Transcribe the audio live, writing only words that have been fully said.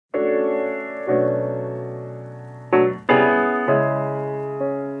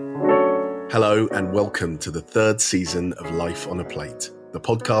Hello and welcome to the third season of Life on a Plate, the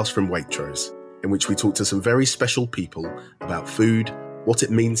podcast from Waitrose, in which we talk to some very special people about food, what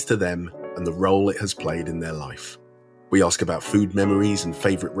it means to them, and the role it has played in their life. We ask about food memories and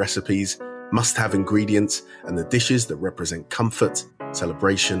favourite recipes, must-have ingredients, and the dishes that represent comfort,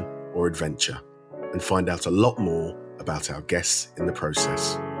 celebration, or adventure, and find out a lot more about our guests in the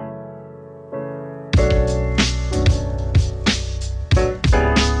process.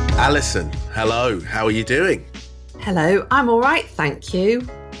 Alison, hello. How are you doing? Hello, I'm all right, thank you.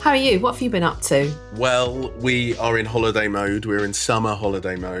 How are you? What have you been up to? Well, we are in holiday mode. We're in summer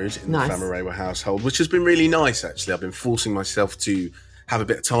holiday mode in the Famarewa household, which has been really nice, actually. I've been forcing myself to have a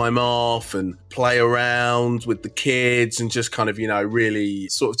bit of time off and play around with the kids and just kind of, really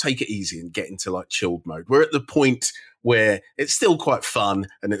sort of take it easy and get into like chilled mode. We're at the point where it's still quite fun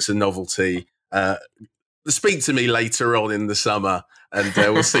and it's a novelty. Speak to me later on in the summer and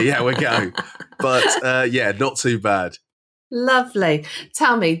we'll see how we go. But not too bad. Lovely.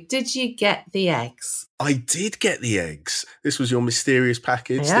 Tell me, did you get the eggs? I did get the eggs. This was your mysterious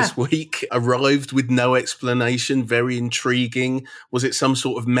package this week. Arrived with no explanation. Very intriguing. Was it some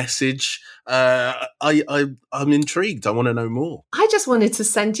sort of message? I'm intrigued. I want to know more. I just wanted to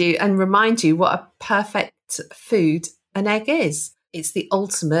send you and remind you what a perfect food an egg is. It's the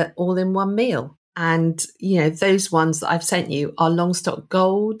ultimate all-in-one meal. And, those ones that I've sent you are Longstock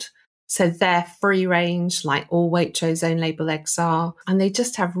Gold. So they're free range, like all Waitrose own label eggs are. And they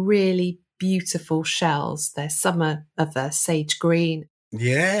just have really beautiful shells. Some are of a sage green.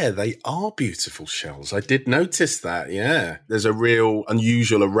 Yeah, they are beautiful shells. I did notice that, yeah. There's a real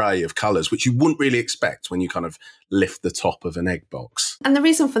unusual array of colours, which you wouldn't really expect when you kind of lift the top of an egg box. And the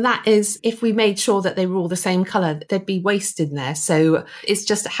reason for that is if we made sure that they were all the same colour, there'd be waste in there. So it's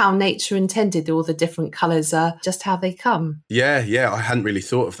just how nature intended all the different colours are, just how they come. Yeah, I hadn't really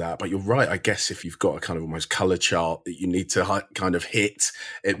thought of that. But you're right. I guess if you've got a kind of almost colour chart that you need to kind of hit,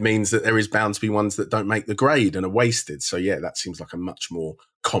 it means that there is bound to be ones that don't make the grade and are wasted. So yeah, that seems like a much more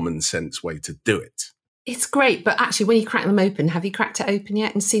common sense way to do it. It's great, but actually when you crack them open, have you cracked it open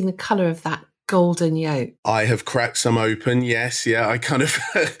yet and seen the colour of that golden yolk? I have cracked some open, yes. Yeah, I kind of,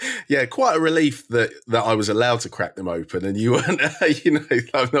 quite a relief that I was allowed to crack them open and you weren't,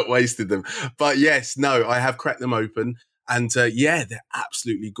 I've not wasted them. But yes, no, I have cracked them open and they're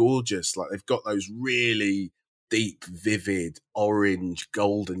absolutely gorgeous. Like they've got those really deep, vivid, orange,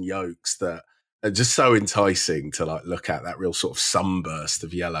 golden yolks that are just so enticing to like look at, that real sort of sunburst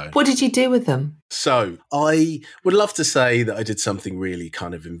of yellow. What did you do with them? So I would love to say that I did something really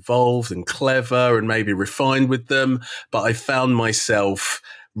kind of involved and clever and maybe refined with them, but I found myself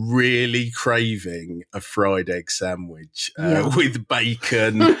really craving a fried egg sandwich with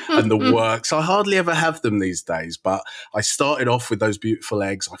bacon and the works. I hardly ever have them these days, but I started off with those beautiful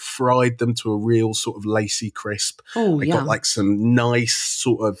eggs. I fried them to a real sort of lacy crisp. I got like some nice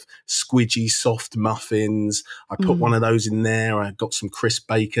sort of squidgy soft muffins. I put one of those in there. I got some crisp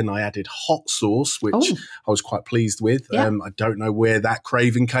bacon. I added hot sauce, which I was quite pleased with. I don't know where that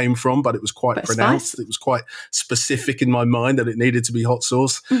craving came from, but it was quite pronounced. It was quite specific in my mind that it needed to be hot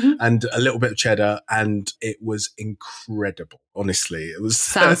sauce. And a little bit of cheddar, and it was incredible. Honestly, it was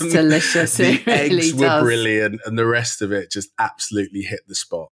sounds delicious. The it really eggs does. were brilliant, and the rest of it just absolutely hit the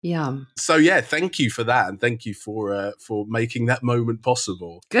spot. Yum. So yeah, thank you for that, and thank you for making that moment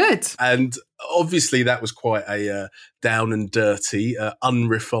possible. Good. And obviously, that was quite a down and dirty,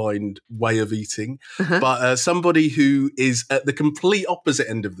 unrefined way of eating. But somebody who is at the complete opposite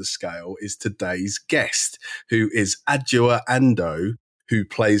end of the scale is today's guest, who is Adjoa Andoh, who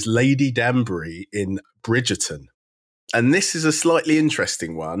plays Lady Danbury in Bridgerton. And this is a slightly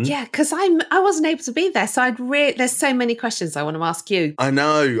interesting one. Yeah, because I wasn't able to be there, so there's so many questions I want to ask you. I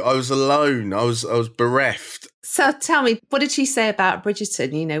know, I was alone. I was bereft. So tell me, what did she say about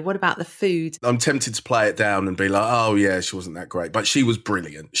Bridgerton? What about the food? I'm tempted to play it down and be like, oh yeah, she wasn't that great. But she was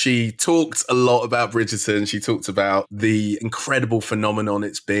brilliant. She talked a lot about Bridgerton. She talked about the incredible phenomenon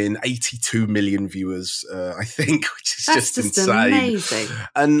it's been. 82 million viewers, I think, which is That's just insane. Amazing.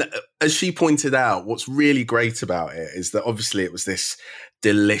 And as she pointed out, what's really great about it is that obviously it was this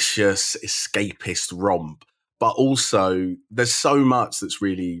delicious escapist romp. But also, there's so much that's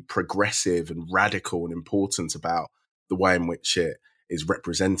really progressive and radical and important about the way in which it is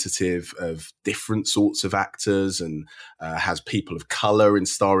representative of different sorts of actors and has people of colour in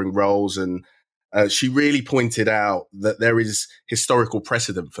starring roles. And she really pointed out that there is historical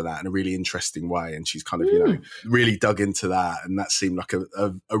precedent for that in a really interesting way. And she's kind of, really dug into that. And that seemed like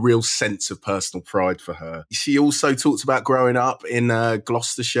a real sense of personal pride for her. She also talked about growing up in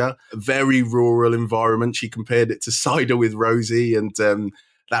Gloucestershire, a very rural environment. She compared it to Cider with Rosie and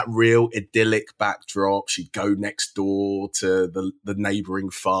that real idyllic backdrop. She'd go next door to the neighbouring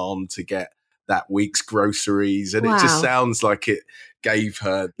farm to get that week's groceries. And It just sounds like it gave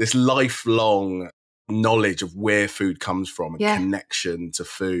her this lifelong knowledge of where food comes from and connection to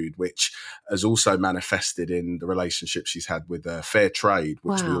food, which has also manifested in the relationship she's had with Fair Trade,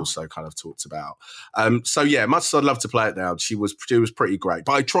 which we also kind of talked about. So yeah, much as I'd love to play it down, she was pretty great.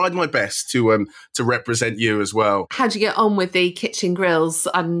 But I tried my best to represent you as well. How'd you get on with the kitchen grills?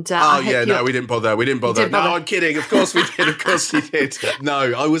 And we didn't bother. No, I'm kidding. Of course we did. Of course we did.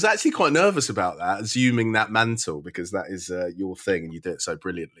 No, I was actually quite nervous about that, assuming that mantle, because that is your thing and you do it so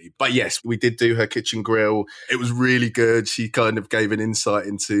brilliantly. But yes, we did do her kitchen grill. It was really good. She kind of gave an insight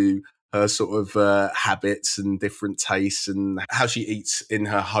into her sort of habits and different tastes and how she eats in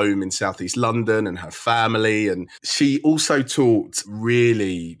her home in Southeast London and her family. And she also talked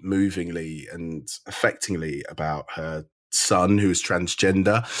really movingly and affectingly about her son, who is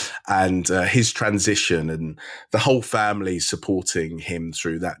transgender, and his transition and the whole family supporting him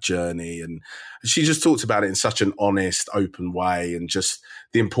through that journey. And she just talked about it in such an honest, open way, and just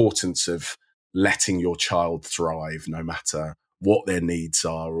the importance of letting your child thrive no matter what their needs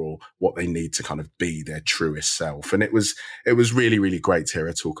are or what they need to kind of be their truest self. And it was really, really great to hear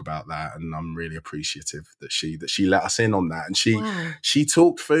her talk about that. And I'm really appreciative that she let us in on that. And she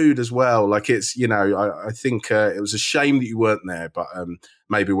talked food as well. Like it's, I think it was a shame that you weren't there, but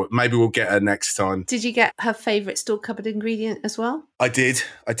maybe we'll get her next time. Did you get her favourite store cupboard ingredient as well? I did.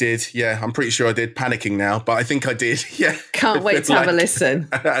 Yeah, I'm pretty sure I did. Panicking now, but I think I did. Yeah. Can't wait to have a listen.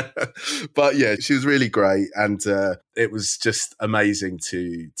 But yeah, she was really great. And it was just amazing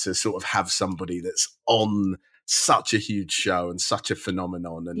to sort of have somebody that's on such a huge show and such a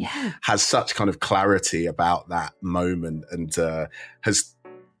phenomenon and has such kind of clarity about that moment and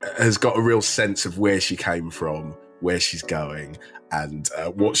has got a real sense of where she came from, where she's going, and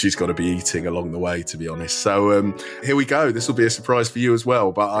what she's got to be eating along the way, to be honest. So here we go. This will be a surprise for you as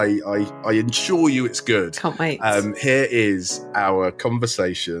well, but I assure you it's good. Can't wait. Here is our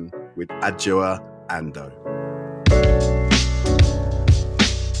conversation with Adjoa Andoh.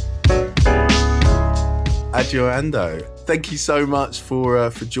 Adjoa Andoh, thank you so much for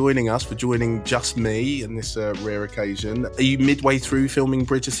joining us, for joining just me in this rare occasion. Are you midway through filming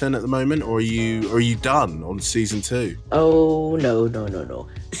Bridgerton at the moment, or are you done on season 2? Oh, no.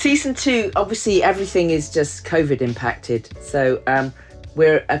 Season 2, obviously everything is just COVID impacted. So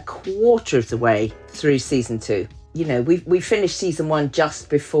we're a quarter of the way through season 2. We finished season 1 just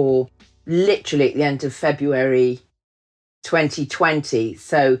before, literally at the end of February 2020.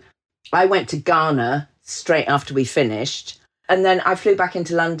 So I went to Ghana straight after we finished, and then I flew back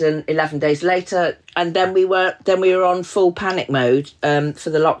into London 11 days later, and then we were on full panic mode for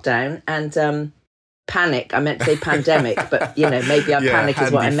the lockdown. And panic, I meant to say pandemic, but maybe panic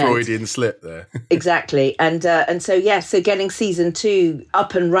is what I meant. Freudian slip there. Exactly. And so getting season 2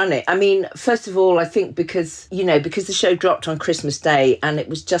 up and running. I mean, first of all, I think because the show dropped on Christmas Day, and it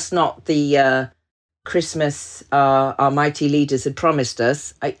was just not the Christmas our mighty leaders had promised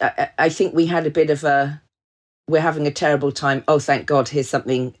us. I think we had a bit of we're having a terrible time. Oh, thank God, here's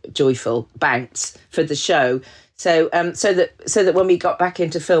something joyful, bounce for the show. So that when we got back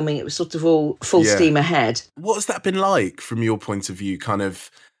into filming, it was sort of all full steam ahead. What has that been like from your point of view, kind of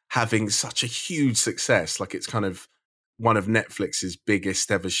having such a huge success? Like it's kind of one of Netflix's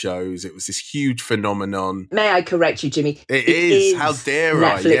biggest ever shows. It was this huge phenomenon. May I correct you, Jimmy? It is. How dare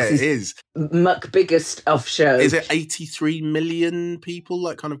I? Yeah, it is. Muck biggest of shows. Is it 83 million people,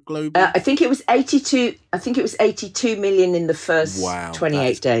 like kind of globally? I think it was 82. I think it was 82 million in the first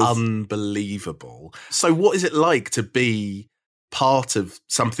 28 days. Unbelievable. So what is it like to be part of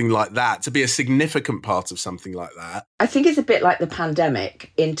something like that, to be a significant part of something like that? I think it's a bit like the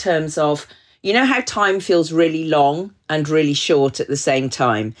pandemic in terms of, you know how time feels really long and really short at the same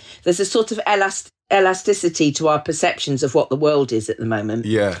time? There's a sort of elasticity to our perceptions of what the world is at the moment.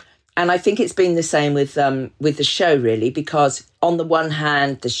 Yeah. And I think it's been the same with the show, really, because on the one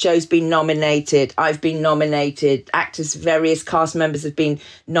hand, the show's been nominated, I've been nominated, actors, various cast members have been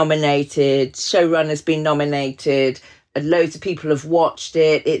nominated, showrunners been nominated, and loads of people have watched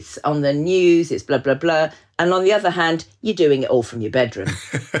it, it's on the news, it's blah, blah, blah. And on the other hand, you're doing it all from your bedroom.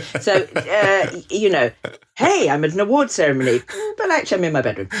 So, hey, I'm at an award ceremony, but actually I'm in my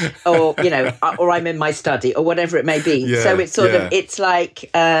bedroom. Or, or I'm in my study or whatever it may be. Yeah, so it's sort of, it's like,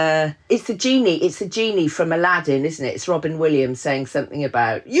 it's the genie from Aladdin, isn't it? It's Robin Williams saying something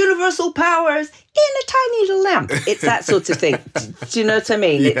about universal powers in a tiny little lamp. It's that sort of thing. Do you know what I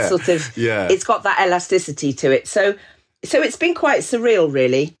mean? It's sort of, it's got that elasticity to it. So it's been quite surreal,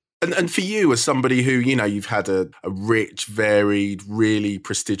 really. And for you, as somebody who, you've had a rich, varied, really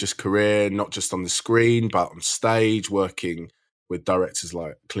prestigious career, not just on the screen, but on stage, working with directors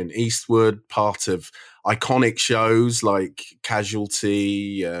like Clint Eastwood, part of iconic shows like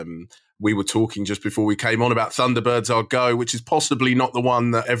Casualty. We were talking just before we came on about Thunderbirds Are Go, which is possibly not the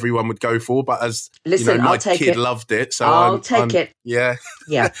one that everyone would go for, but my kid loved it. So I'll take it. Yeah.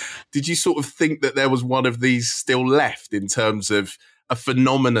 Yeah. Did you sort of think that there was one of these still left in terms of a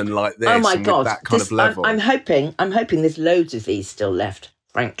phenomenon like this? Oh my God, that kind of level. I'm hoping there's loads of these still left,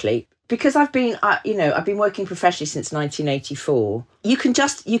 frankly, because I've been working professionally since 1984. You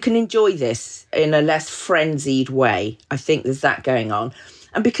can enjoy this in a less frenzied way. I think there's that going on.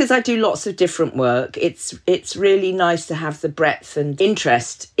 And because I do lots of different work, it's really nice to have the breadth and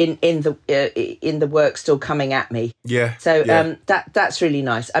interest in the work still coming at me. Yeah. So that's really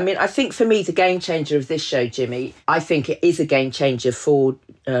nice. I mean, I think for me, the game changer of this show, Jimmy, I think it is a game changer for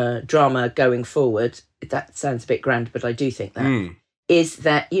drama going forward. That sounds a bit grand, but I do think that is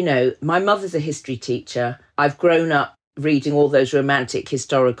that, my mother's a history teacher. I've grown up reading all those romantic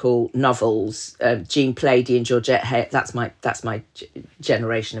historical novels, Jean Plaidy and Georgette Heyer. That's my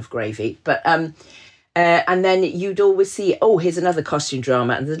generation of gravy. But and then you'd always see, here's another costume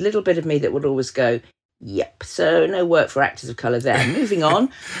drama, and there's a little bit of me that would always go, yep. So no work for actors of colour there. Moving on.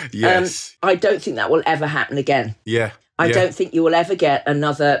 Yes. I don't think that will ever happen again. Yeah. I don't think you will ever get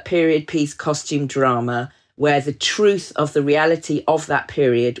another period piece costume drama where the truth of the reality of that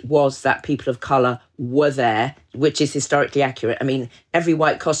period was that people of colour were there, which is historically accurate. I mean, every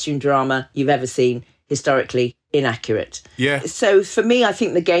white costume drama you've ever seen, historically inaccurate. Yeah. So for me, I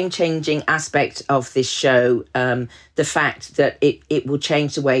think the game-changing aspect of this show, the fact that it will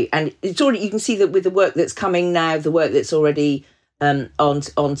change the way, and it's already, you can see that with the work that's coming now, the work that's already on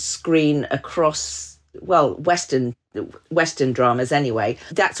screen across, Western dramas anyway,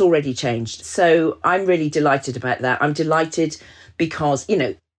 that's already changed. So I'm really delighted about that. I'm delighted because,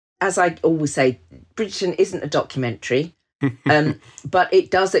 as I always say, Bridgerton isn't a documentary, but it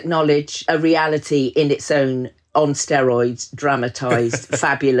does acknowledge a reality in its own on steroids, dramatised,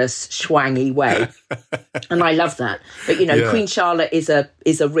 fabulous, schwangy way. And I love that. But, Queen Charlotte is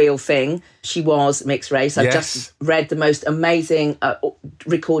a real thing. She was mixed race. I've just read the most amazing,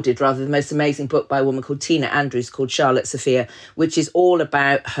 the most amazing book by a woman called Tina Andrews called Charlotte Sophia, which is all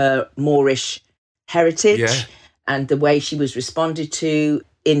about her Moorish heritage and the way she was responded to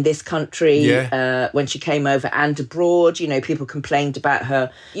in this country when she came over and abroad. People complained about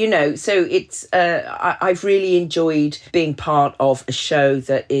her, so it's I've really enjoyed being part of a show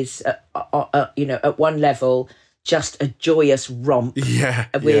that is at one level just a joyous romp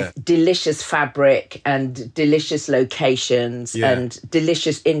with delicious fabric and delicious locations and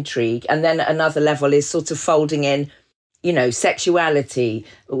delicious intrigue, and then another level is sort of folding in sexuality,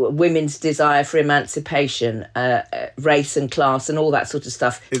 women's desire for emancipation, race and class, and all that sort of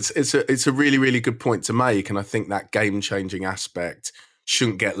stuff. It's a really, really good point to make, and I think that game-changing aspect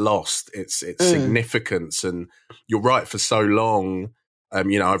shouldn't get lost. Its significance, and you're right. For so long,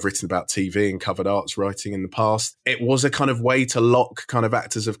 I've written about TV and covered arts writing in the past. It was a kind of way to lock kind of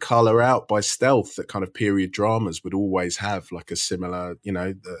actors of colour out by stealth that kind of period dramas would always have, like a similar,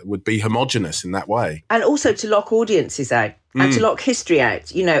 would be homogenous in that way. And also to lock audiences out and to lock history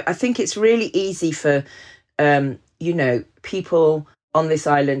out. I think it's really easy for, people on this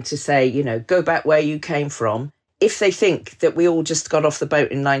island to say, go back where you came from, if they think that we all just got off the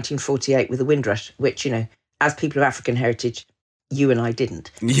boat in 1948 with a Windrush, which, as people of African heritage, you and I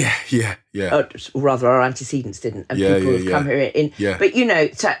didn't. Yeah. Or rather, our antecedents didn't. And people have come here in. Yeah. But,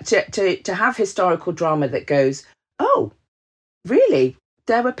 to have historical drama that goes, oh, really?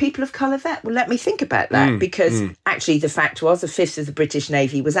 There were people of colour there? Well, let me think about that. Because actually the fact was a fifth of the British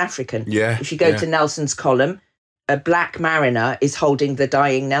Navy was African. Yeah. If you go to Nelson's column, a black mariner is holding the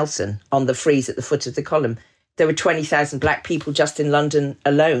dying Nelson on the frieze at the foot of the column. There were 20,000 black people just in London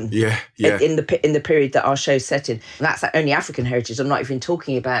alone. Yeah. In the period that our show's set in. And that's only African heritage. I'm not even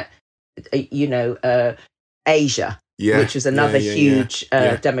talking about, Asia, which was another huge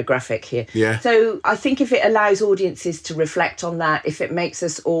demographic here. Yeah. So I think if it allows audiences to reflect on that, if it makes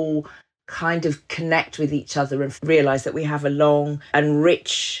us all kind of connect with each other and realise that we have a long and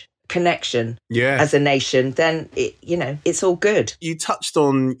rich connection Yeah. as a nation, then it's all good. You touched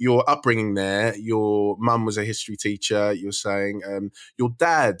on your upbringing there. Your mum was a history teacher. You're saying your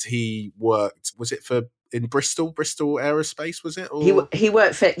dad, he worked, was it in Bristol Aerospace, was it? Or? He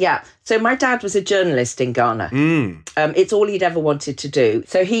worked for, So my dad was a journalist in Ghana. It's all he'd ever wanted to do.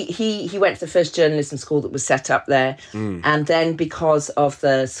 So he went to the first journalism school that was set up there. And then because of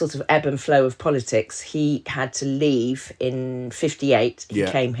the sort of ebb and flow of politics, he had to leave in 58. He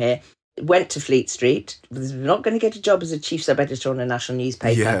came here, went to Fleet Street, was not going to get a job as a chief sub-editor on a national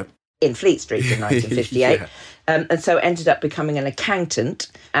newspaper in Fleet Street in 1958. And so ended up becoming an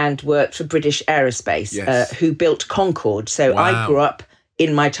accountant and worked for British Aerospace, who built Concorde. So I grew up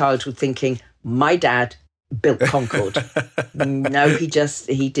in my childhood thinking, my dad built Concorde. No,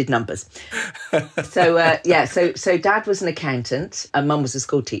 he did numbers. So dad was an accountant and mum was a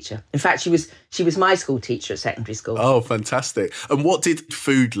school teacher. In fact, she was my school teacher at secondary school. Oh, fantastic. And what did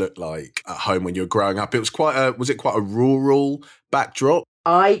food look like at home when you were growing up? Was it quite a rural backdrop?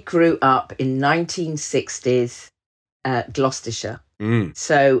 I grew up in 1960s Gloucestershire.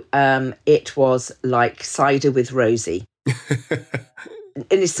 So it was like cider with Rosie.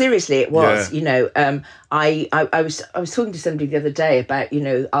 And seriously, it was. I was talking to somebody the other day about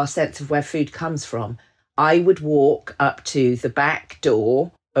our sense of where food comes from. I would walk up to the back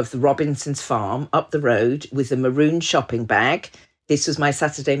door of the Robinsons farm up the road with a maroon shopping bag. This was my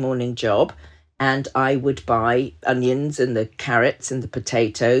Saturday morning job. And I would buy onions and the carrots and the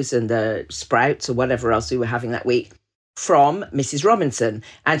potatoes and the sprouts or whatever else we were having that week from Mrs. Robinson.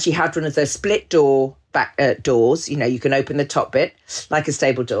 And she had one of those split door back doors. You can open the top bit like a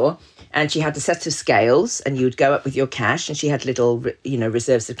stable door. And she had a set of scales, and you would go up with your cash. And she had little,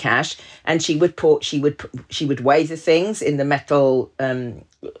 reserves of cash. And she would weigh the things in the metal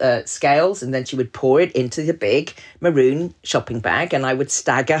scales, and then she would pour it into the big maroon shopping bag. And I would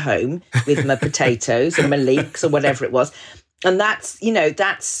stagger home with my potatoes and my leeks or whatever it was. And that's where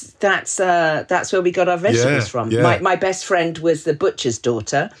we got our vegetables from. Yeah. My best friend was the butcher's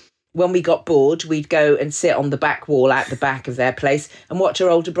daughter. When we got bored, we'd go and sit on the back wall out the back of their place and watch her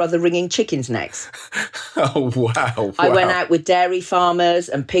older brother wringing chickens' necks. Oh, wow. I went out with dairy farmers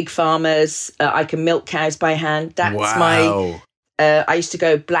and pig farmers. I can milk cows by hand. That's my... I used to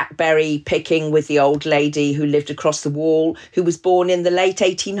go blackberry picking with the old lady who lived across the wall, who was born in the late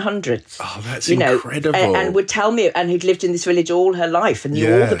 1800s. Oh, that's incredible. And would tell me, and who'd lived in this village all her life and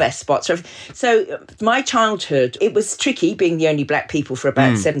knew all the best spots. So my childhood, it was tricky being the only black people for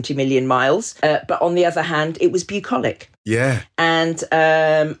about 70 million miles. But on the other hand, it was bucolic. Yeah. And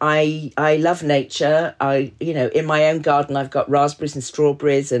I love nature. In my own garden, I've got raspberries and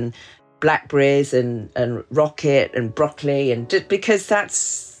strawberries and blackberries and rocket and broccoli, and just because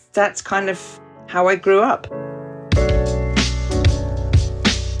that's kind of how I grew up.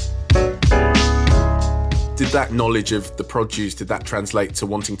 Did that knowledge of the produce, did that translate to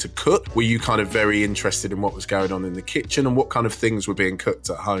wanting to cook? Were you kind of very interested in what was going on in the kitchen, and what kind of things were being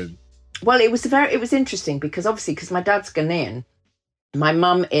cooked at home? Well, it was interesting because my dad's Ghanaian, my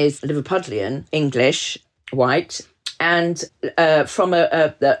mum is Liverpudlian, English, white. And from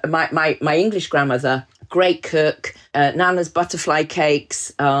my English grandmother, great cook. Nana's butterfly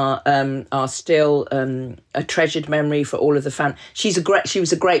cakes are still a treasured memory for all of the family. She was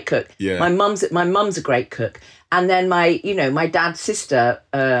a great cook. Yeah. My mum's a great cook. And then my dad's sister,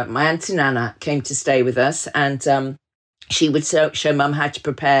 my Auntie Nana, came to stay with us, and she would show mum how to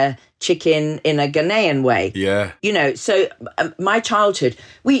prepare chicken in a Ghanaian way. Yeah. So my childhood,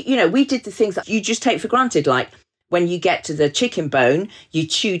 we did the things that you just take for granted, like, when you get to the chicken bone, you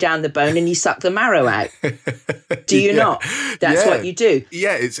chew down the bone and you suck the marrow out. Do you not? That's what you do.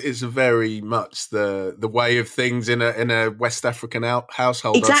 Yeah, it's very much the way of things in a West African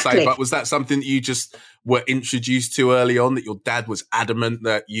household, exactly. I'd say. But was that something that you just were introduced to early on, that your dad was adamant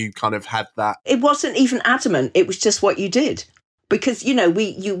that you kind of had that? It wasn't even adamant. It was just what you did. Because,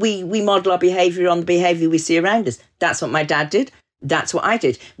 we model our behaviour on the behaviour we see around us. That's what my dad did. That's what I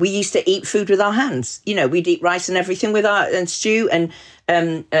did. We used to eat food with our hands. We'd eat rice and everything and stew, and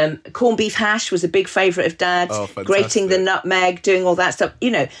corned beef hash was a big favourite of Dad. Oh, fantastic. Grating the nutmeg, doing all that stuff.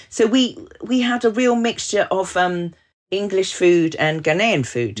 So we had a real mixture of English food and Ghanaian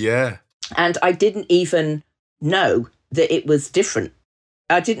food. Yeah. And I didn't even know that it was different.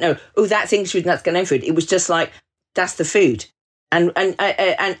 I didn't know, that's English food and that's Ghanaian food. It was just like, that's the food. And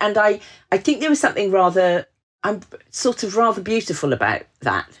I think there was something rather beautiful about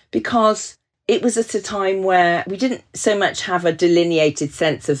that, because it was at a time where we didn't so much have a delineated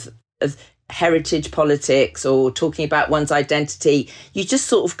sense of heritage politics or talking about one's identity. You just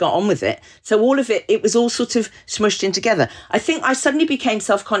sort of got on with it. So all of it was all sort of smushed in together. I think I suddenly became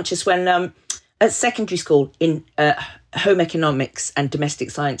self-conscious when at secondary school in home economics and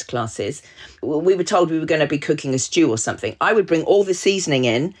domestic science classes, we were told we were going to be cooking a stew or something. I would bring all the seasoning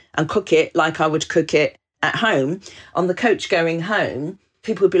in and cook it like I would cook it at home. On the coach going home,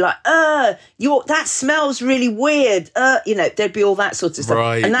 people would be like, that smells really weird. There'd be all that sort of stuff.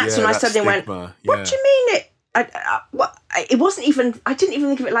 Right, and that's when I suddenly went, what do you mean it? It wasn't even, I didn't even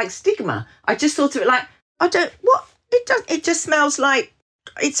think of it like stigma. I just thought of it like, it just smells like,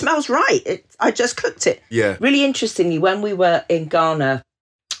 it smells right. I just cooked it. Yeah. Really interestingly, when we were in Ghana,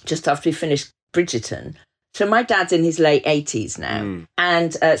 just after we finished Bridgerton, so my dad's in his late 80s now.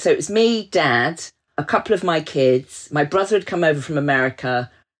 And so it was me, Dad, a couple of my kids. My brother had come over from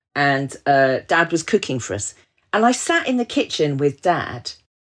America and Dad was cooking for us. And I sat in the kitchen with Dad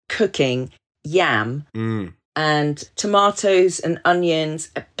cooking yam and tomatoes and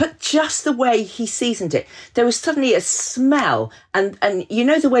onions, but just the way he seasoned it. There was suddenly a smell, and you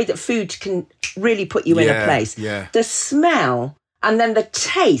know the way that food can really put you in a place. Yeah. The smell and then the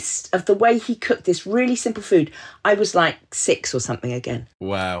taste of the way he cooked this really simple food. I was like 6 or something again.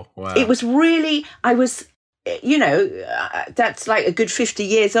 Wow. It was really, that's like a good 50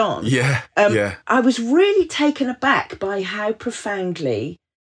 years on. Yeah. I was really taken aback by how profoundly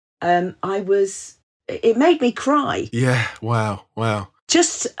it made me cry. Yeah. Wow. I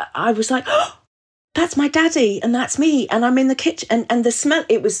was like, oh, that's my daddy and that's me and I'm in the kitchen and the smell,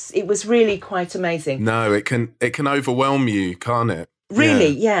 it was really quite amazing. No, it can overwhelm you, can't it? Really,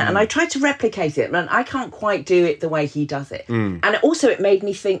 yeah. And I tried to replicate it, and I can't quite do it the way he does it. And also it made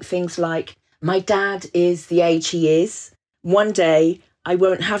me think things like, my dad is the age he is. One day I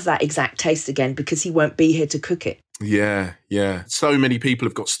won't have that exact taste again because he won't be here to cook it. Yeah. So many people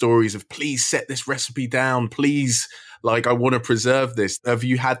have got stories of, please set this recipe down, please. Like, I want to preserve this. Have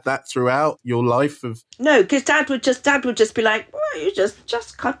you had that throughout your life? No, because Dad would just be like, well, you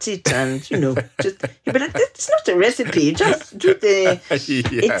just cut it and, he'd be like, it's not a recipe, just do the... It's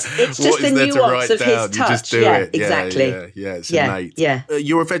just the nuance of his touch. You just do it. Exactly. Yeah, it's innate. Yeah.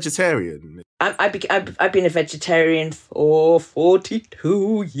 You're a vegetarian? I've been a vegetarian for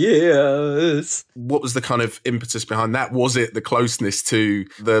 42 years. What was the kind of impetus behind that? Was it the closeness to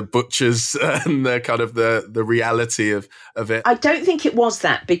the butchers and the kind of the reality of it? I don't think it was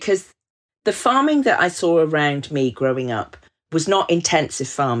that, because the farming that I saw around me growing up was not intensive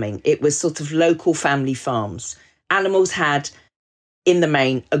farming. It was sort of local family farms. Animals had, in the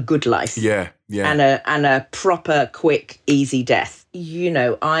main, a good life. Yeah. And a proper, quick, easy death.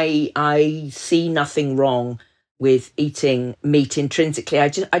 I see nothing wrong with eating meat intrinsically. I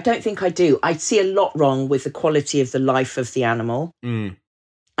don't think I do. I see a lot wrong with the quality of the life of the animal. And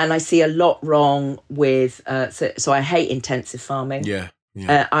I see a lot wrong with, so I hate intensive farming. Yeah.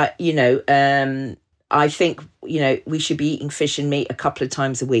 I think, we should be eating fish and meat a couple of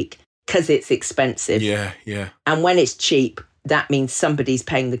times a week because it's expensive. Yeah. And when it's cheap, that means somebody's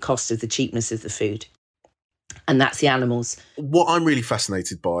paying the cost of the cheapness of the food. And that's the animals. What I'm really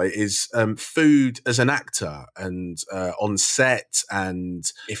fascinated by is food as an actor and on set, and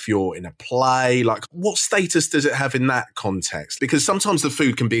if you're in a play, like what status does it have in that context? Because sometimes the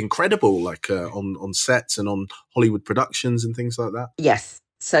food can be incredible, like on sets and on Hollywood productions and things like that. Yes.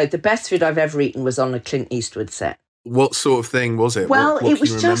 So the best food I've ever eaten was on a Clint Eastwood set. What sort of thing was it? Well, what it was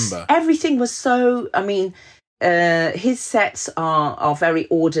can you just, remember? everything was so, his sets are very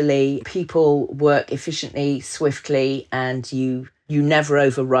orderly. People work efficiently, swiftly, and you never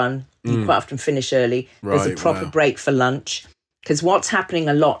overrun. You quite often finish early. There's a proper break for lunch. Because what's happening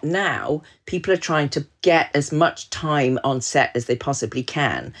a lot now, people are trying to get as much time on set as they possibly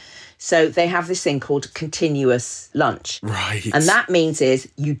can. So they have this thing called continuous lunch. Right. And that means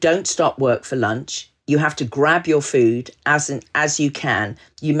you don't stop work for lunch. You have to grab your food as you can.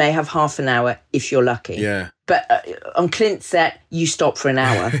 You may have half an hour if you're lucky. Yeah. But on Clint's set, you stop for an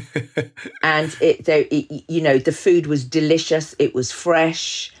hour. And the food was delicious. It was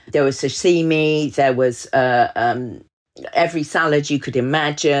fresh. There was sashimi. There was every salad you could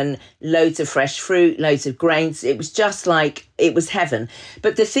imagine. Loads of fresh fruit, loads of grains. It was just like, it was heaven.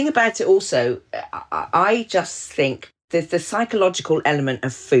 But the thing about it also, I just think there's the psychological element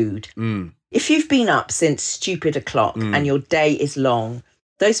of food. If you've been up since stupid o'clock and your day is long,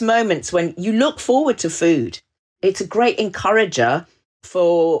 those moments when you look forward to food, it's a great encourager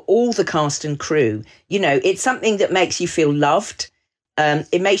for all the cast and crew. It's something that makes you feel loved.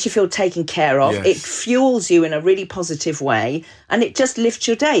 It makes you feel taken care of. Yes. It fuels you in a really positive way, and it just lifts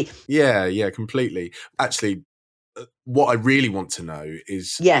your day. Yeah, completely. Actually, what I really want to know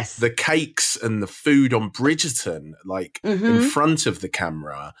is the cakes and the food on Bridgerton, like in front of the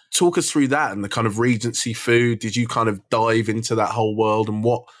camera. Talk us through that and the kind of Regency food. Did you kind of dive into that whole world and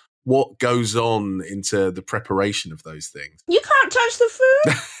what goes on into the preparation of those things? You can't touch the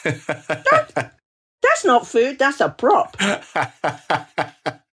food. That's not food. That's a prop.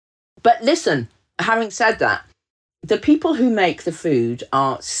 But listen, having said that, the people who make the food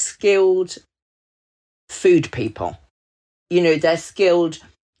are skilled food people. You know, they're skilled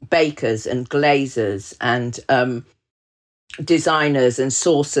bakers and glazers and designers and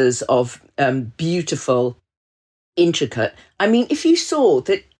sourcers of beautiful, intricate. I mean, if you saw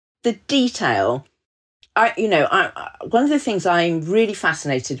the detail, one of the things I'm really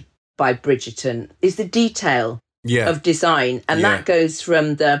fascinated by Bridgerton is the detail of design, and that goes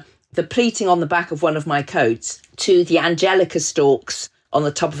from the pleating on the back of one of my coats to the Angelica stalks on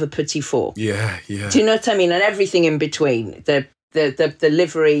the top of a petit four. Yeah. Do you know what I mean? And everything in between. The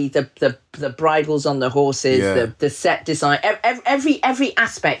livery, the bridles on the horses, the set design. Every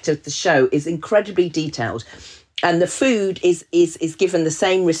aspect of the show is incredibly detailed. And the food is given the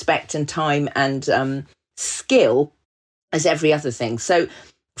same respect and time and skill as every other thing. So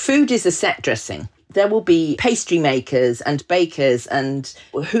food is a set dressing. There will be pastry makers and bakers and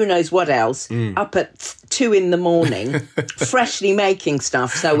who knows what else up at 2 a.m, freshly making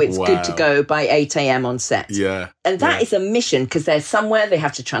stuff. So it's good to go by 8 a.m. on set. Yeah. And that is a mission because they're somewhere, they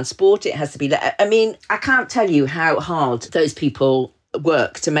have to transport it. It has to be, I mean, I can't tell you how hard those people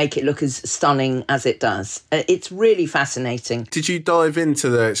work to make it look as stunning as it does. It's really fascinating. Did you dive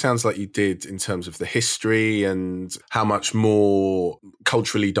into it sounds like you did, in terms of the history and how much more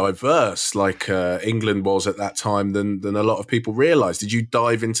culturally diverse like England was at that time than a lot of people realise? Did you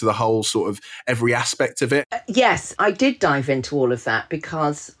dive into the whole sort of every aspect of it? Yes, I did dive into all of that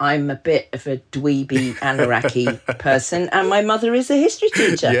because I'm a bit of a dweeby Anaraki person and my mother is a history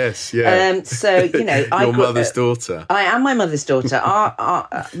teacher. Yes, yeah. So, you know, Your mother's daughter. I am my mother's daughter.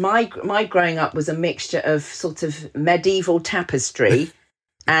 My growing up was a mixture of sort of medieval tapestry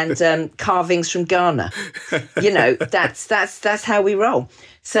and carvings from Ghana. You know, that's how we roll.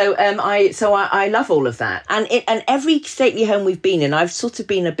 So I love all of that. And every stately home we've been in, I've sort of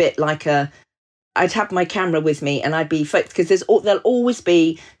been a bit like I'd have my camera with me and I'd be focused because there'll always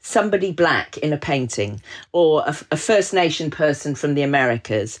be somebody black in a painting or a First Nation person from the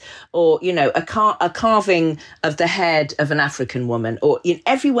Americas or, you know, a carving of the head of an African woman or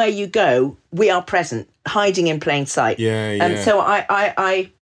everywhere you go, we are present, hiding in plain sight. Yeah. And so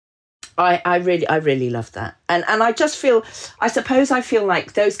I really love that. And I just feel, I suppose I feel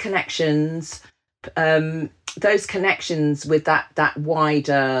like those connections with that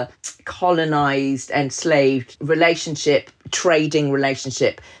wider colonized, enslaved relationship, trading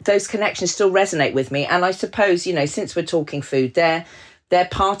relationship, those connections still resonate with me. And I suppose, you know, since we're talking food, they're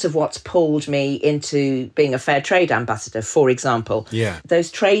part of what's pulled me into being a fair trade ambassador, for example. Yeah.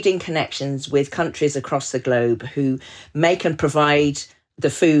 Those trading connections with countries across the globe who make and provide the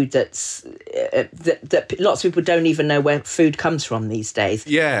food that lots of people don't even know where food comes from these days.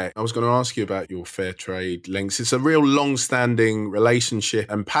 Yeah, I was going to ask you about your fair trade links. It's a real long-standing relationship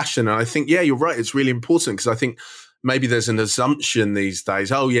and passion. And I think, yeah, you're right. It's really important because I think maybe there's an assumption these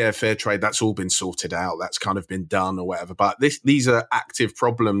days, oh yeah, fair trade, that's all been sorted out. That's kind of been done or whatever. But these are active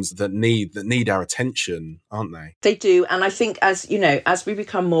problems that need our attention, aren't they? They do. And I think as we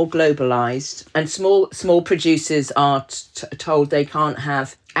become more globalized and small producers are told they can't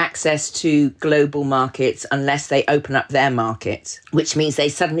have access to global markets unless they open up their markets, which means they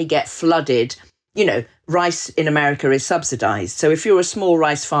suddenly get flooded. You know, rice in America is subsidized. So if you're a small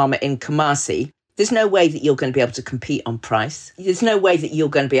rice farmer in Kumasi, there's no way that you're going to be able to compete on price. There's no way that you're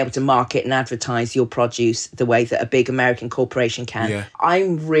going to be able to market and advertise your produce the way that a big American corporation can. Yeah.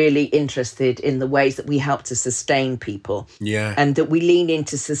 I'm really interested in the ways that we help to sustain people. Yeah. And that we lean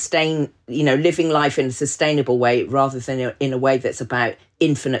into living life in a sustainable way rather than in a way that's about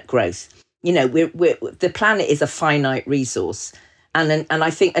infinite growth. You know, the planet is a finite resource. And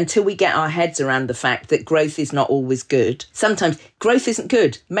I think until we get our heads around the fact that growth is not always good, sometimes growth isn't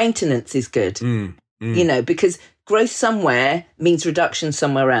good, maintenance is good, you know, because growth somewhere means reduction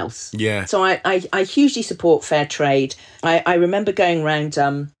somewhere else. Yeah. So I hugely support fair trade. I remember going around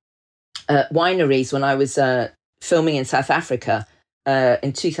wineries when I was filming in South Africa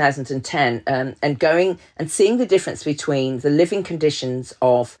in 2010 and going and seeing the difference between the living conditions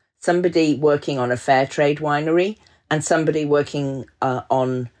of somebody working on a fair trade winery and somebody working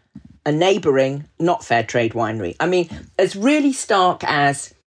on a neighbouring, not fair trade winery. I mean, as really stark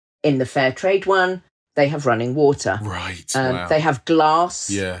as in the fair trade one, they have running water. Right. Wow. They have glass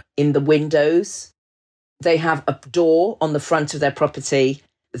in the windows. They have a door on the front of their property.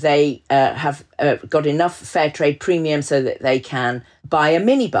 They have got enough fair trade premium so that they can buy a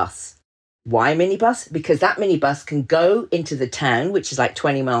minibus. Why a minibus? Because that minibus can go into the town, which is like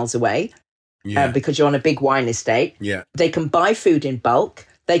 20 miles away, because you're on a big wine estate. Yeah. They can buy food in bulk.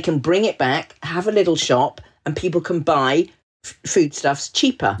 They can bring it back, have a little shop, and people can buy foodstuffs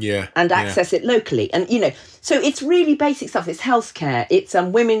cheaper and access it locally. And, so it's really basic stuff. It's healthcare. It's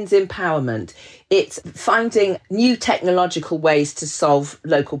women's empowerment. It's finding new technological ways to solve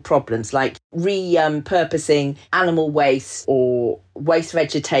local problems, like repurposing animal waste or waste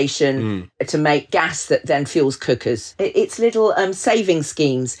vegetation to make gas that then fuels cookers. It's little saving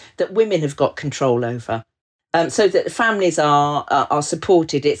schemes that women have got control over. So that families are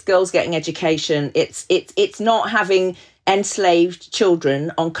supported. It's girls getting education. It's not having enslaved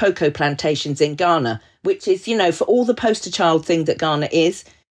children on cocoa plantations in Ghana, which is, for all the poster child thing that Ghana is,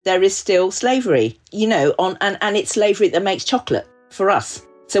 there is still slavery, and it's slavery that makes chocolate for us.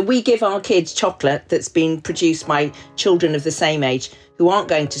 So we give our kids chocolate that's been produced by children of the same age who aren't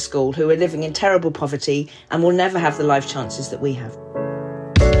going to school, who are living in terrible poverty and will never have the life chances that we have.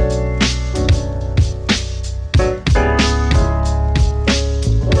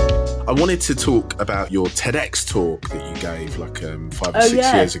 I wanted to talk about your TEDx talk that you gave 5 or 6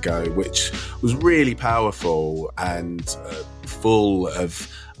 years ago, which was really powerful and full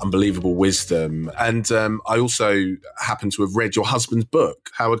of unbelievable wisdom. And I also happen to have read your husband's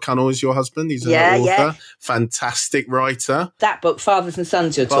book. Howard Cunnell is your husband. He's an author, fantastic writer. That book, Fathers and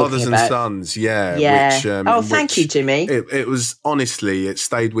Sons, you're talking about. Fathers and Sons, yeah. Which, thank you, Jimmy. It was, honestly, it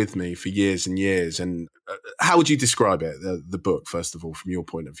stayed with me for years and years. And how would you describe it, the book, first of all, from your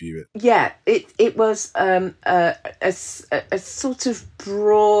point of view? Yeah, it was a sort of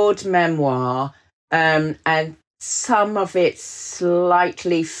broad memoir, and some of it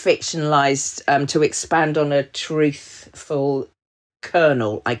slightly fictionalized to expand on a truthful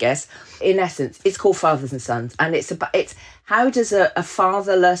kernel, I guess. In essence, it's called Fathers and Sons, and it's how does a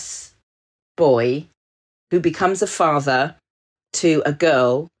fatherless boy who becomes a father to a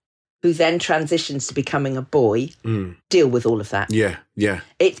girl who then transitions to becoming a boy deal with all of that. Yeah.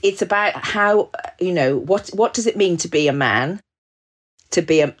 It's about how, what does it mean to be a man, to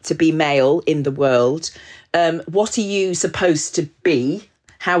be male in the world? What are you supposed to be?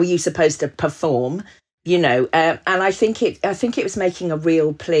 How are you supposed to perform? And I think it was making a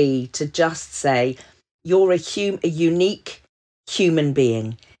real plea to just say, you're a unique human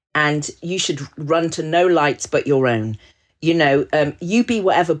being, and you should run to no lights but your own. You be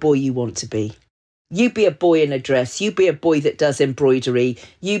whatever boy you want to be. You be a boy in a dress. You be a boy that does embroidery.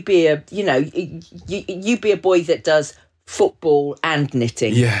 You be you be a boy that does football and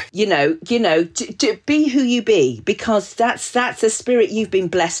knitting. Yeah. To be who you be, because that's a spirit you've been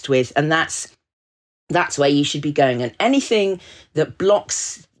blessed with, and that's where you should be going. And anything that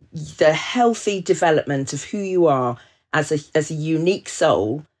blocks the healthy development of who you are as a unique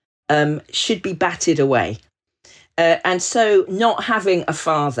soul should be batted away. And so not having a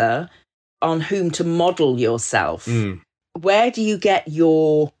father on whom to model yourself, where do you get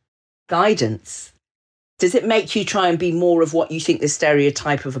your guidance? Does it make you try and be more of what you think the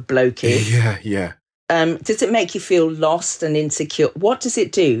stereotype of a bloke is? Yeah. Does it make you feel lost and insecure? What does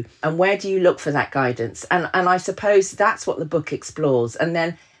it do? And where do you look for that guidance? And I suppose that's what the book explores. And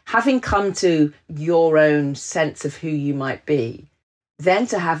then having come to your own sense of who you might be, then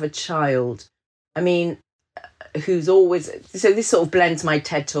to have a child, who's always... So this sort of blends my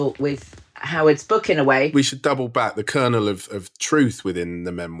TED Talk with Howard's book in a way. We should double back. The kernel of truth within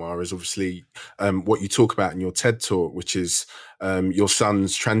the memoir is obviously what you talk about in your TED Talk, which is your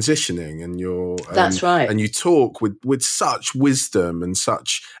son's transitioning and your... That's right. And you talk with such wisdom and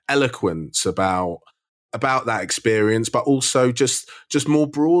such eloquence about that experience, but also just more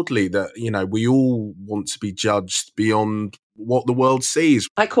broadly that, we all want to be judged beyond what the world sees.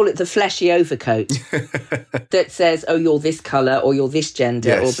 I call it the fleshy overcoat that says, oh, you're this colour, or you're this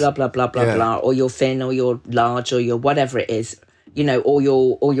gender, or blah, blah, blah, blah, blah, or you're thin, or you're large, or you're whatever it is, or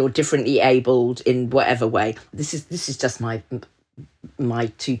you're differently abled in whatever way. This is just my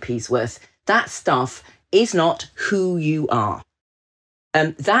 2p's worth. That stuff is not who you are.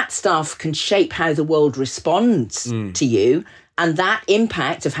 That stuff can shape how the world responds to you, and that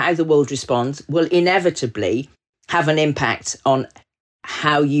impact of how the world responds will inevitably have an impact on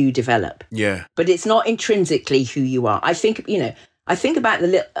how you develop. Yeah. But it's not intrinsically who you are. I think about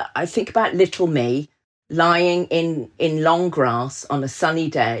little me lying in long grass on a sunny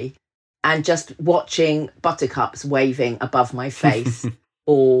day and just watching buttercups waving above my face.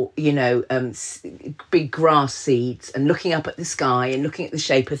 Or, big grass seeds, and looking up at the sky and looking at the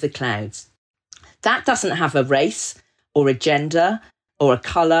shape of the clouds. That doesn't have a race or a gender or a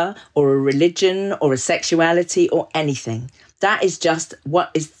colour or a religion or a sexuality or anything. That is just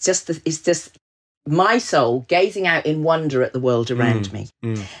just my soul gazing out in wonder at the world around me.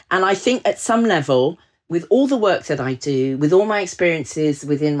 And I think at some level, with all the work that I do, with all my experiences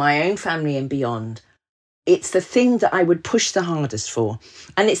within my own family and beyond, it's the thing that I would push the hardest for.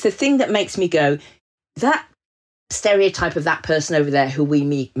 And it's the thing that makes me go, that stereotype of that person over there who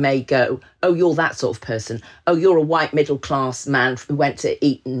we may go, oh, you're that sort of person. Oh, you're a white middle class man who went to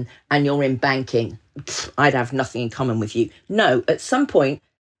Eton and you're in banking. I'd have nothing in common with you. No, at some point,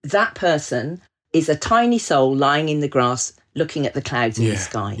 that person is a tiny soul lying in the grass looking at the clouds in the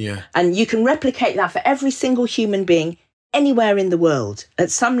sky. Yeah. And you can replicate that for every single human being anywhere in the world.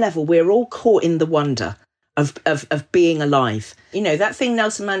 At some level, we're all caught in the wonder of being alive. You know, that thing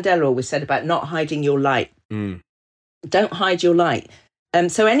Nelson Mandela always said about not hiding your light. Don't hide your light.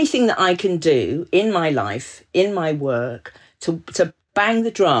 So anything that I can do in my life, in my work, to bang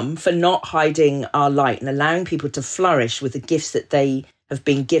the drum for not hiding our light and allowing people to flourish with the gifts that they have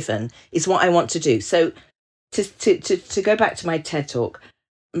been given is what I want to do. So to go back to my TED Talk,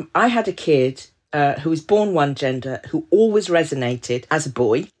 I had a kid who was born one gender, who always resonated as a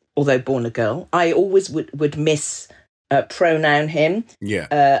boy, although born a girl. I always would pronoun him.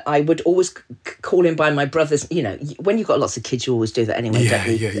 Yeah. I would always call him by my brother's, you know, when you've got lots of kids, you always do that anyway, don't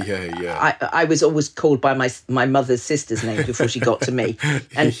you? Yeah. I was always called by my mother's sister's name before she got to me.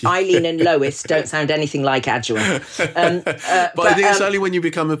 And Eileen and Lois don't sound anything like Adjoa. But I think it's only when you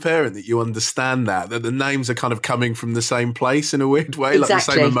become a parent that you understand that the names are kind of coming from the same place in a weird way, exactly. like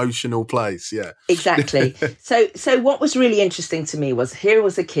the same emotional place. Yeah. Exactly. So what was really interesting to me was here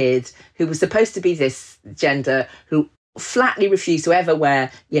was a kid who was supposed to be this gender who flatly refused to ever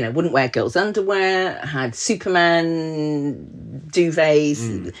wear, you know, wouldn't wear girls' underwear, had Superman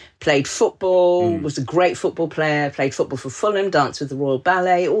duvets, played football, was a great football player, played football for Fulham, danced with the Royal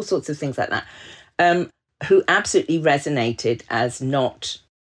Ballet, all sorts of things like that, who absolutely resonated as not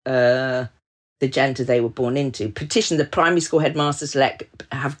the gender they were born into. Petitioned the primary school headmasters to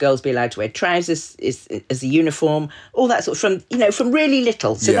have girls be allowed to wear trousers as a uniform, all that sort of from really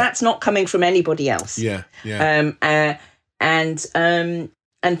little. So that's not coming from anybody else. Yeah. And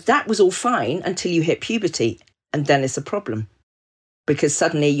that was all fine until you hit puberty, and then it's a problem because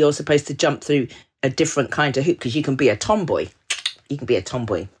suddenly you're supposed to jump through a different kind of hoop because you can be a tomboy. You can be a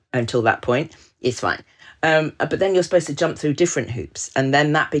tomboy until that point. It's fine. But then you're supposed to jump through different hoops, and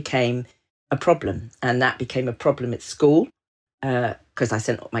then that became a problem, and that became a problem at school because I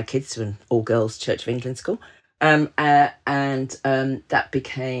sent my kids to an all-girls Church of England school, and that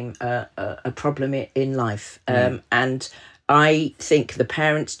became a problem in life. And I think the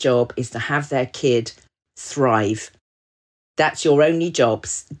parent's job is to have their kid thrive. That's your only job.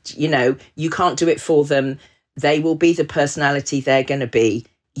 You know, you can't do it for them. They will be the personality they're going to be.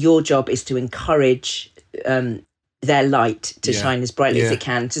 Your job is to encourage their light to shine as brightly as it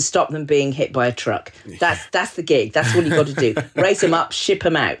can, to stop them being hit by a truck. That's the gig. That's all you've got to do. Raise them up, ship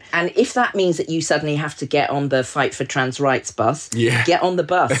them out. And if that means that you suddenly have to get on the Fight for Trans Rights bus, get on the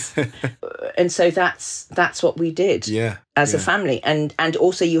bus. And so that's what we did as a family. And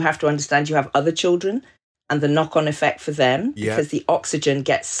also you have to understand you have other children and the knock-on effect for them because the oxygen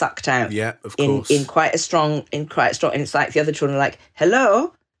gets sucked out of course. in quite a strong, and it's like the other children are like,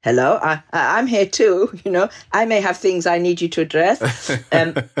 hello, I'm here too. You know, I may have things I need you to address.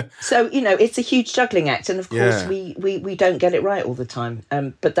 So, you know, it's a huge juggling act. And of course, we don't get it right all the time.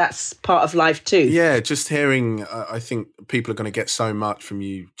 But that's part of life too. Yeah, just hearing, I think people are going to get so much from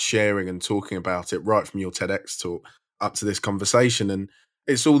you sharing and talking about it right from your TEDx talk up to this conversation. And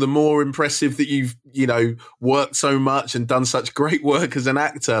it's all the more impressive that you've, you know, worked so much and done such great work as an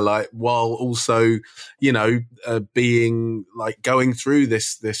actor, like while also, you know, being like going through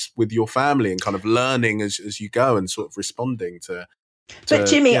this with your family and kind of learning as you go and sort of responding to. But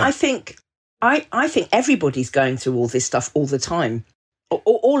Jimmy, I think everybody's going through all this stuff all the time.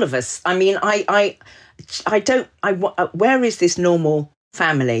 All of us. I mean, where is this normal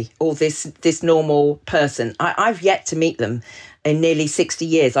family or this normal person? I've yet to meet them. In nearly 60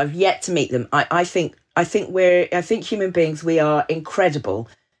 years, I've yet to meet them. I think human beings, we are incredible.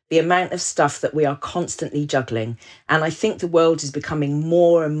 The amount of stuff that we are constantly juggling. And I think the world is becoming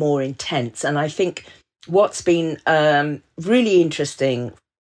more and more intense. And I think what's been really interesting,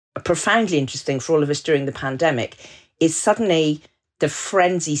 profoundly interesting for all of us during the pandemic is suddenly the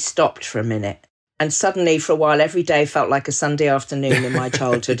frenzy stopped for a minute. And suddenly, for a while, every day felt like a Sunday afternoon in my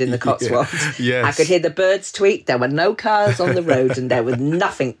childhood in the Cotswolds. Yes. I could hear the birds tweet. There were no cars on the road and there was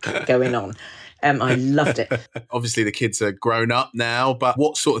nothing going on. I loved it. Obviously, the kids are grown up now, but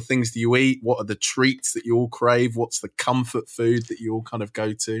what sort of things do you eat? What are the treats that you all crave? What's the comfort food that you all kind of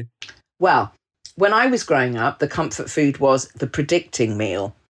go to? Well, when I was growing up, the comfort food was the predicting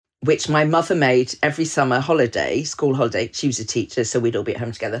meal, which my mother made every summer holiday, school holiday. She was a teacher, so we'd all be at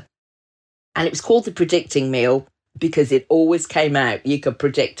home together. And it was called the predicting meal because it always came out. You could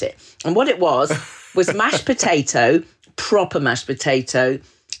predict it. And what it was mashed potato, proper mashed potato,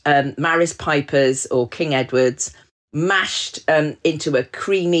 Maris Pipers or King Edwards, mashed into a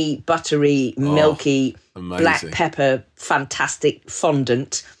creamy, buttery, milky, black pepper, fantastic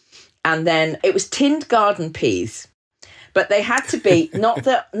fondant. And then it was tinned garden peas. But they had to be not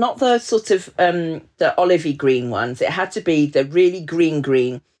the sort of the olivey green ones. It had to be the really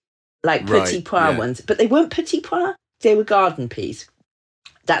green, like petit pois ones. But they weren't petit pois. They were garden peas.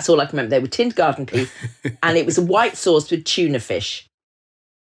 That's all I can remember. They were tinned garden peas. And it was a white sauce with tuna fish.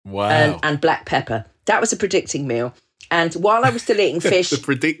 Wow. And black pepper. That was a predicting meal. And while I was still eating fish, the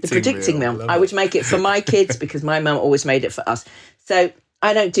predicting meal, I would make it for my kids because my mum always made it for us. So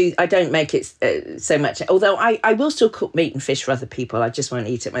I don't make it so much. Although I will still cook meat and fish for other people. I just won't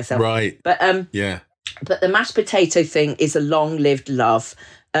eat it myself. Right. But yeah. But the mashed potato thing is a long-lived love.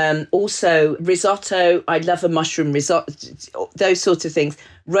 Also, risotto. I love a mushroom risotto. Those sorts of things.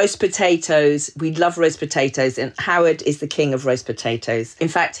 Roast potatoes. We love roast potatoes, and Howard is the king of roast potatoes. In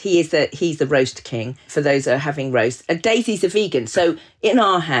fact, he's the roast king for those that are having roast. And Daisy's a vegan, so in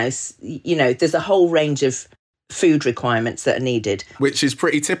our house, there's a whole range of food requirements that are needed, which is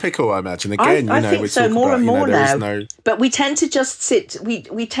pretty typical, I imagine. Again, I think so, more and more now. But we tend to just sit.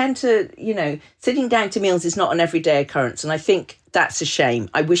 We tend to, sitting down to meals is not an everyday occurrence, and I think that's a shame.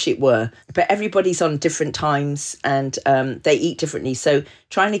 I wish it were, but everybody's on different times and they eat differently. So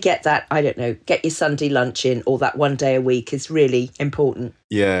trying to get that, I don't know, get your Sunday lunch in or that one day a week is really important.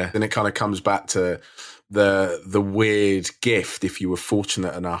 Yeah, and it kind of comes back to the weird gift if you were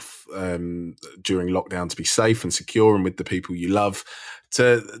fortunate enough during lockdown to be safe and secure and with the people you love.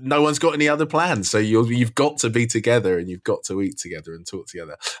 No one's got any other plans, so you've got to be together and you've got to eat together and talk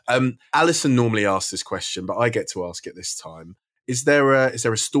together. Alison normally asks this question, but I get to ask it this time. Is there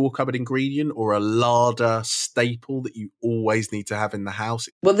a store cupboard ingredient or a larder staple that you always need to have in the house?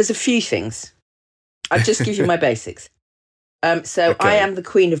 Well, there's a few things. I'll just give you my basics. Okay. I am the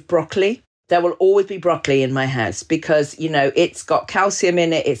queen of broccoli. There will always be broccoli in my house because, it's got calcium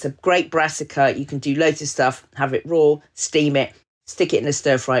in it. It's a great brassica. You can do loads of stuff, have it raw, steam it, stick it in a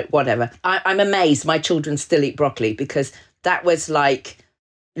stir fry, whatever. I'm amazed my children still eat broccoli because that was like,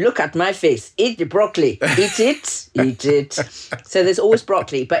 look at my face, eat the broccoli, eat it, eat it. So there's always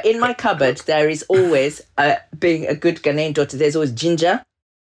broccoli. But in my cupboard, there is always, being a good Ghanaian daughter, there's always ginger.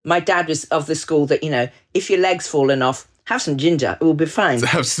 My dad was of the school that, if your leg's fallen off, have some ginger, it will be fine. So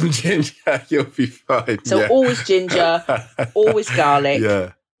have some ginger, you'll be fine. So always ginger, always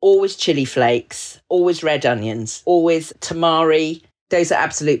garlic, always chili flakes, always red onions, always tamari. Those are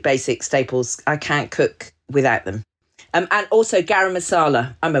absolute basic staples. I can't cook without them. And also garam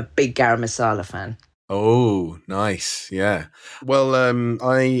masala. I'm a big garam masala fan. Oh, nice. Yeah. Well,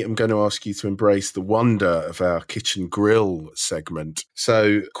 I am going to ask you to embrace the wonder of our kitchen grill segment.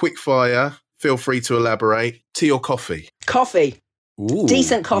 So quick fire. Feel free to elaborate. Tea or coffee? Coffee. Ooh,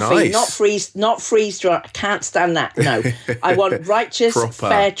 decent coffee, nice. not freeze dry. I can't stand that. No, I want righteous,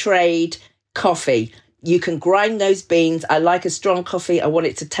 fair trade coffee. You can grind those beans. I like a strong coffee. I want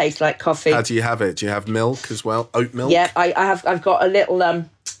it to taste like coffee. How do you have it? Do you have milk as well? Oat milk? Yeah, I've got a little, the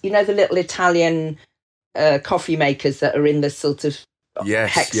little Italian coffee makers that are in the sort of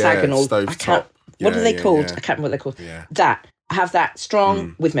hexagonal. Stovetop. What are they called? Yeah. I can't remember what they're called. Yeah. That. I have that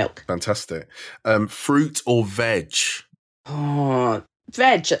strong with milk. Fantastic. Fruit or veg? Oh,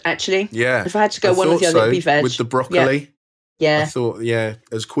 veg, actually. Yeah. If I had to go one or the other, it'd be veg. With the broccoli? Yeah. I thought,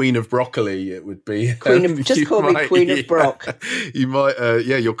 as Queen of Broccoli, it would be... Just call me Queen of Brock. You might,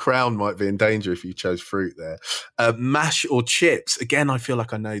 your crown might be in danger if you chose fruit there. Mash or chips? Again, I feel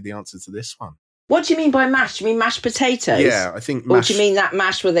like I know the answer to this one. What do you mean by mash? Do you mean mashed potatoes? Yeah, I think mash. Or do you mean that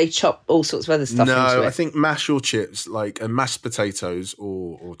mash where they chop all sorts of other stuff into it? No, I think mash or chips, like mashed potatoes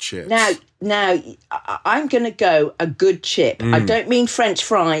or chips. Now, I'm going to go a good chip. I don't mean French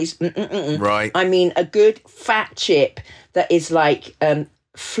fries. Right. I mean a good fat chip that is like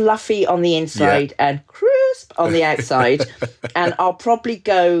fluffy on the inside and crisp on the outside. And I'll probably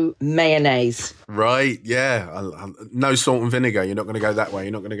go mayonnaise. Right, yeah. No salt and vinegar. You're not going to go that way.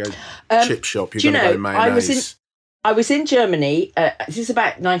 You're not going to go chip shop. You're going to go mayonnaise. I was in Germany. This is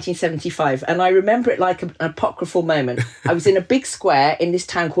about 1975, and I remember it like an apocryphal moment. I was in a big square in this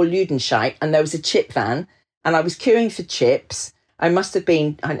town called Lüdenscheid, and there was a chip van, and I was queuing for chips. I must have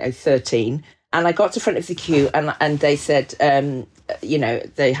been, 13. And I got to front of the queue and they said,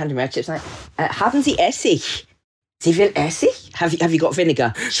 they handed me my chips. And haben Sie Essig? Sie will Essig? Have you got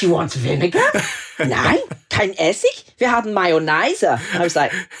vinegar? She wants vinegar? Nein, kein Essig. Wir haben Mayonnaise. I was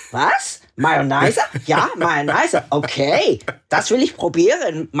like, was? Mayonnaise? Ja, Mayonnaise. Okay, das will ich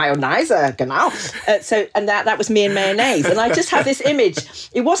probieren. Mayonnaise, genau. And that was me and mayonnaise. And I just have this image.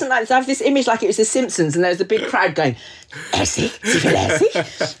 It wasn't like, I have this image like it was The Simpsons and there was a big crowd going, Essig? Sie will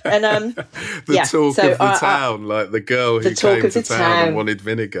Essig? And talk of the town, like the girl who came to town and wanted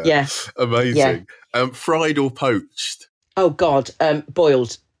vinegar. Yeah. Amazing. Yeah. Fried or poached? Oh, God,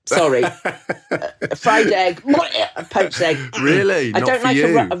 boiled. Sorry. Fried egg, poached egg. Really? I don't like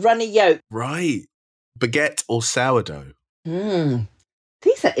a runny yolk. Right. Baguette or sourdough?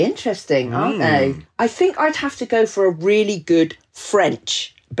 These are interesting, aren't they? I think I'd have to go for a really good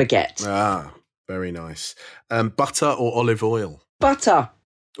French baguette. Ah, very nice. Butter or olive oil? Butter.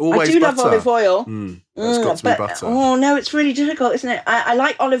 Always I do butter. love olive oil. That's got to be butter. Oh, no, it's really difficult, isn't it? I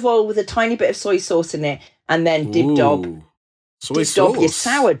like olive oil with a tiny bit of soy sauce in it and then dib-dob. Soy sauce? Your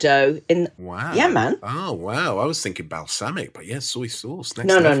sourdough in... Wow. Yeah, man. Oh, wow. I was thinking balsamic, but soy sauce.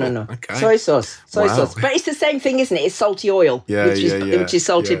 No. Okay. Soy sauce. But it's the same thing, isn't it? It's salty oil, which is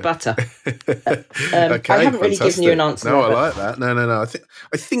salted butter. Okay, I haven't really given you an answer. No, I like that. No.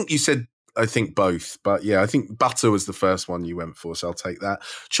 I think you said... I think both, but I think butter was the first one you went for, so I'll take that.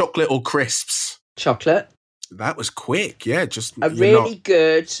 Chocolate or crisps? Chocolate. That was quick, just really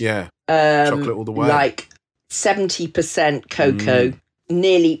good. Yeah, chocolate all the way. Like 70% cocoa,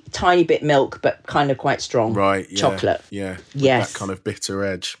 nearly tiny bit milk, but kind of quite strong. Right, yeah, chocolate. Yeah, yes, that kind of bitter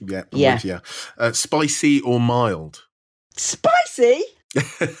edge. Yeah, yeah. With spicy or mild? Spicy.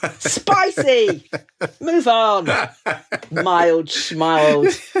 Spicy. Move on. Mild.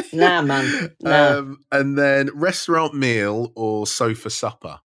 Nah, man. Nah. And then restaurant meal or sofa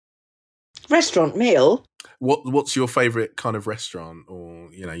supper? Restaurant meal. What's your favourite kind of restaurant? Or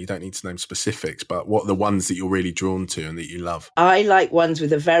you don't need to name specifics, but what are the ones that you're really drawn to and that you love? I like ones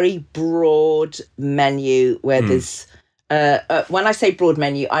with a very broad menu where there's. When I say broad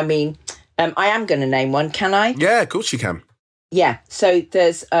menu, I mean I am going to name one. Can I? Yeah, of course you can. Yeah, so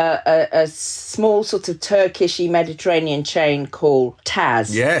there's a small sort of Turkish-y Mediterranean chain called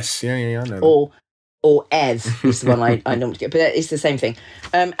Taz. Yes, yeah, I know. Or Ev is the one I normally get, but it's the same thing.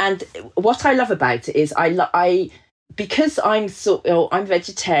 And what I love about it is because I'm I'm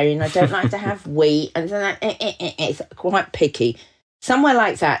vegetarian, I don't like to have wheat, and then it's quite picky. Somewhere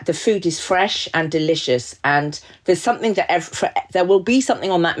like that, the food is fresh and delicious, and there's something that there will be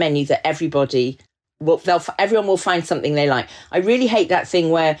something on that menu that everybody. Everyone will find something they like. I really hate that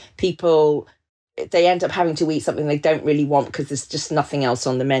thing where they end up having to eat something they don't really want because there's just nothing else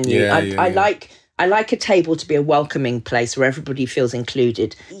on the menu. I like a table to be a welcoming place where everybody feels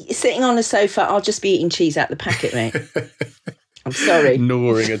included. Sitting on a sofa, I'll just be eating cheese out the packet, mate. I'm sorry.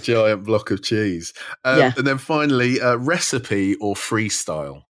 Gnawing a giant block of cheese. And then finally, recipe or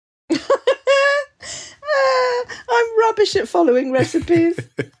freestyle? I'm rubbish at following recipes.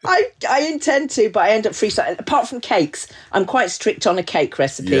 I intend to, but I end up freestyling. Apart from cakes, I'm quite strict on a cake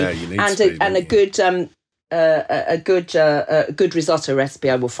recipe. Yeah, you need to be, a good risotto recipe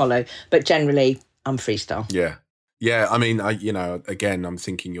I will follow. But generally, I'm freestyle. Yeah. I mean, again, I'm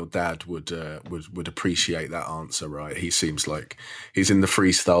thinking your dad would appreciate that answer, right? He seems like he's in the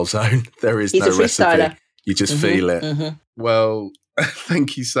freestyle zone. He's no recipe. You just feel it. Mm-hmm. Well.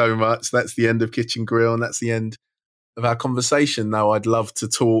 Thank you so much. That's the end of Kitchen Grill, and that's the end of our conversation. Now, I'd love to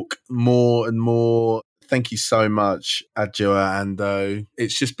talk more and more. Thank you so much, Adjoa Ando.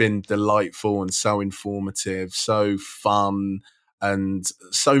 It's just been delightful and so informative, so fun, and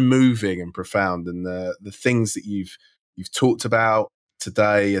so moving and profound. And the things that you've talked about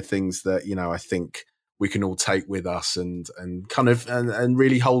today are things that I think we can all take with us and kind of and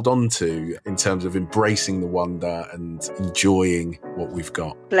really hold on to in terms of embracing the wonder and enjoying what we've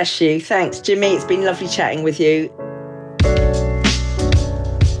got. Bless you. Thanks, Jimmy. It's been lovely chatting with you.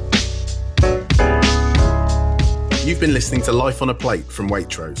 You've been listening to Life on a Plate from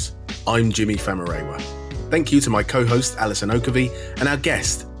Waitrose. I'm Jimmy Famarewa. Thank you to my co-host Alison Okavi and our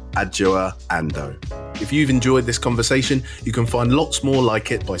guest Adjoa Ando. If you've enjoyed this conversation, you can find lots more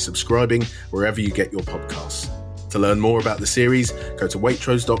like it by subscribing wherever you get your podcasts. To learn more about the series, go to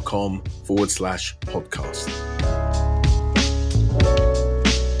waitrose.com/podcast.